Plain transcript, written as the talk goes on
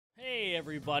Hey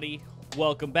everybody,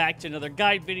 welcome back to another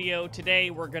guide video. Today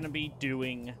we're going to be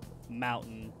doing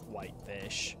mountain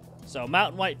whitefish. So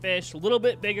mountain whitefish, a little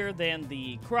bit bigger than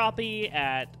the crappie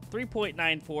at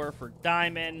 3.94 for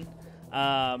diamond.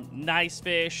 Nice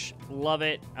fish, love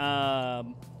it. I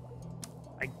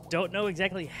don't know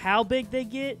exactly how big they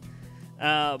get,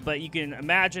 but you can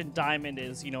imagine diamond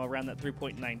is, around that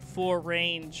 3.94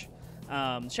 range.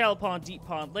 Shallow pond, deep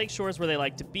pond, lake shores where they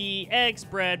like to be, eggs,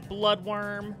 bread,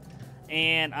 bloodworm,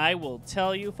 and I will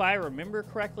tell you, if I remember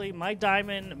correctly, my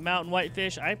diamond mountain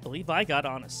whitefish, I believe I got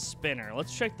on a spinner.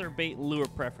 Let's check their bait lure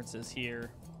preferences here.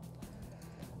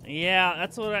 Yeah,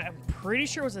 that's what I'm pretty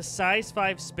sure was a size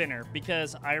 5 spinner,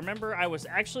 because I remember I was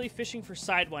actually fishing for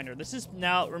Sidewinder. This is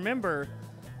now, remember,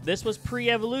 this was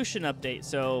pre-evolution update,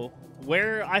 so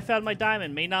where I found my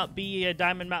diamond may not be a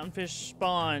diamond mountain fish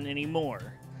spawn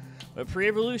anymore. But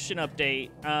pre-evolution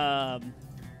update,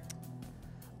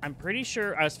 I'm pretty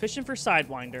sure I was fishing for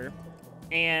Sidewinder,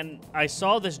 and I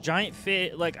saw this giant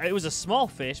fish. Like, it was a small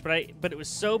fish, but it was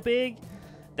so big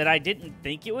that I didn't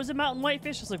think it was a mountain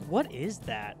whitefish. I was like, what is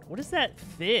that? What is that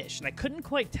fish? And I couldn't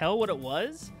quite tell what it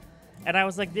was. And I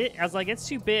was like, it's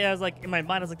too big. I was like, in my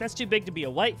mind, I was like, that's too big to be a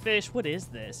whitefish. What is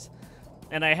this?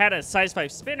 And I had a size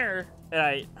 5 spinner, and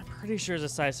I'm pretty sure it's a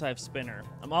size 5 spinner.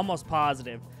 I'm almost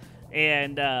positive.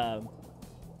 And I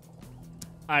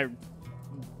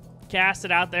cast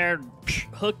it out there,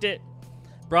 hooked it,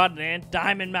 brought it in,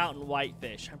 diamond mountain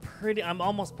whitefish. I'm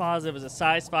almost positive it's a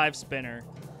size 5 spinner.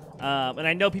 And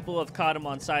I know people have caught them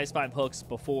on size 5 hooks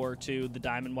before too, the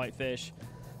diamond whitefish.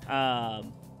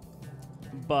 But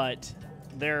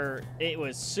it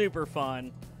was super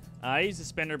fun. I used a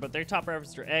spinner, but their top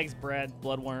preferences are eggs, bread,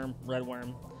 bloodworm,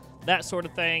 redworm, that sort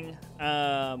of thing.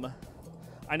 I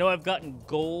know I've gotten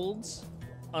golds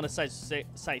on a size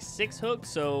 6 hook,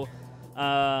 so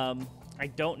I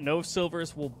don't know if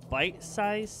silvers will bite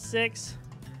size 6.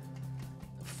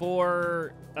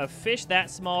 For a fish that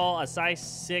small, a size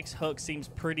 6 hook seems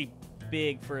pretty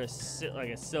big for a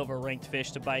silver ranked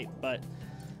fish to bite, but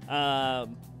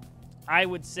I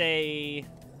would say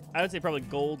probably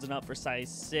golds and up for size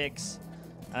 6,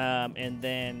 and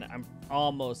then I'm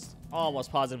almost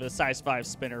positive it's a size 5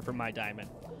 spinner for my diamond.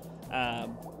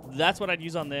 That's what I'd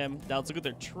use on them. Now let's look at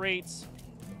their traits.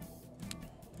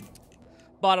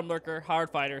 Bottom lurker, hard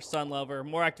fighter, sun lover,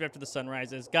 more active after the sun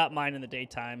rises. Got mine in the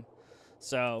daytime,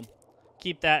 so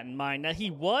keep that in mind. Now he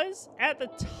was at the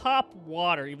top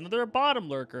water, even though they're a bottom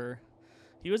lurker.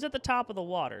 He was at the top of the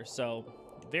water, so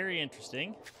very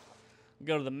interesting.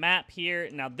 Go to the map here.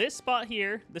 Now this spot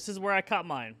here, this is where I caught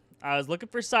mine. I was looking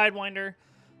for Sidewinder,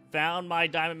 found my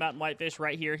diamond mountain whitefish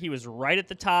right here. He was right at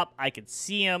the top. I could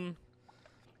see him.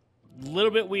 A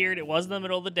little bit weird. It was in the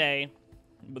middle of the day,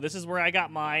 but this is where I got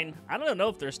mine. I don't know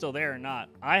if they're still there or not.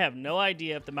 I have no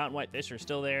idea if the mountain whitefish are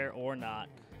still there or not.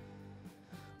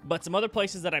 But some other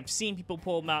places that I've seen people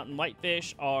pull mountain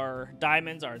whitefish are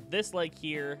diamonds, are this lake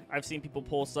here. I've seen people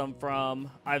pull some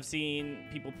from. I've seen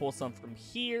people pull some from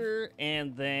here,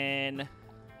 and then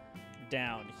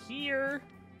down here,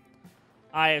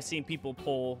 I have seen people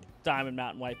pull diamond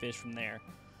mountain whitefish from there.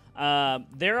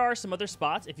 There are some other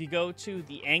spots. If you go to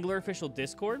the Angler official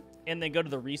Discord and then go to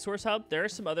the resource hub, there are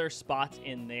some other spots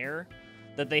in there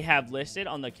that they have listed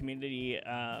on the community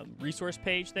resource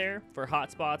page there for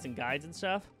hotspots and guides and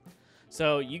stuff.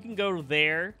 So you can go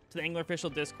there to the Angler official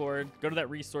Discord, go to that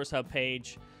resource hub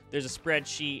page. There's a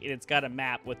spreadsheet and it's got a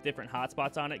map with different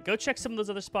hotspots on it. Go check some of those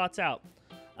other spots out.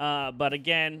 But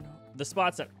again, the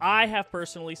spots that I have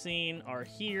personally seen are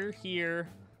here, here,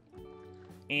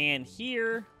 and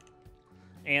here.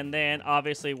 And then,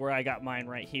 obviously, where I got mine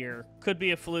right here. Could be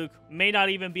a fluke. May not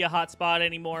even be a hot spot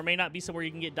anymore. May not be somewhere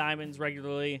you can get diamonds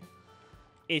regularly.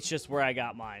 It's just where I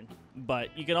got mine.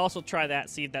 But you can also try that,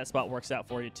 see if that spot works out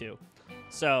for you, too.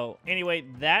 So, anyway,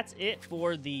 that's it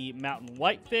for the mountain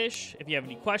whitefish. If you have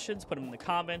any questions, put them in the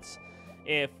comments.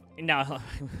 Now,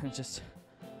 just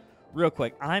real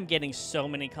quick. I'm getting so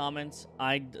many comments.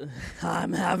 I'm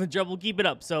having trouble keeping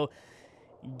up. So,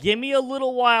 give me a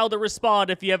little while to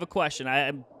respond if you have a question.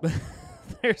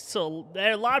 There's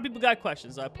a lot of people got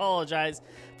questions, so I apologize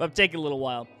if I'm taking a little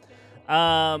while.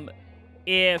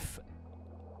 If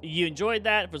you enjoyed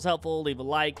that, if it was helpful, leave a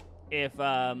like. If you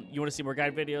want to see more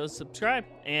guide videos, subscribe,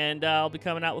 and I'll be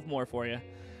coming out with more for you.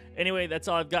 Anyway, that's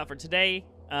all I've got for today.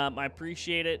 I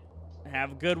appreciate it.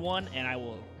 Have a good one, and I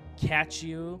will catch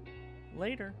you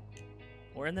later.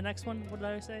 Or in the next one. What did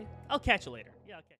I say? I'll catch you later. Yeah, okay.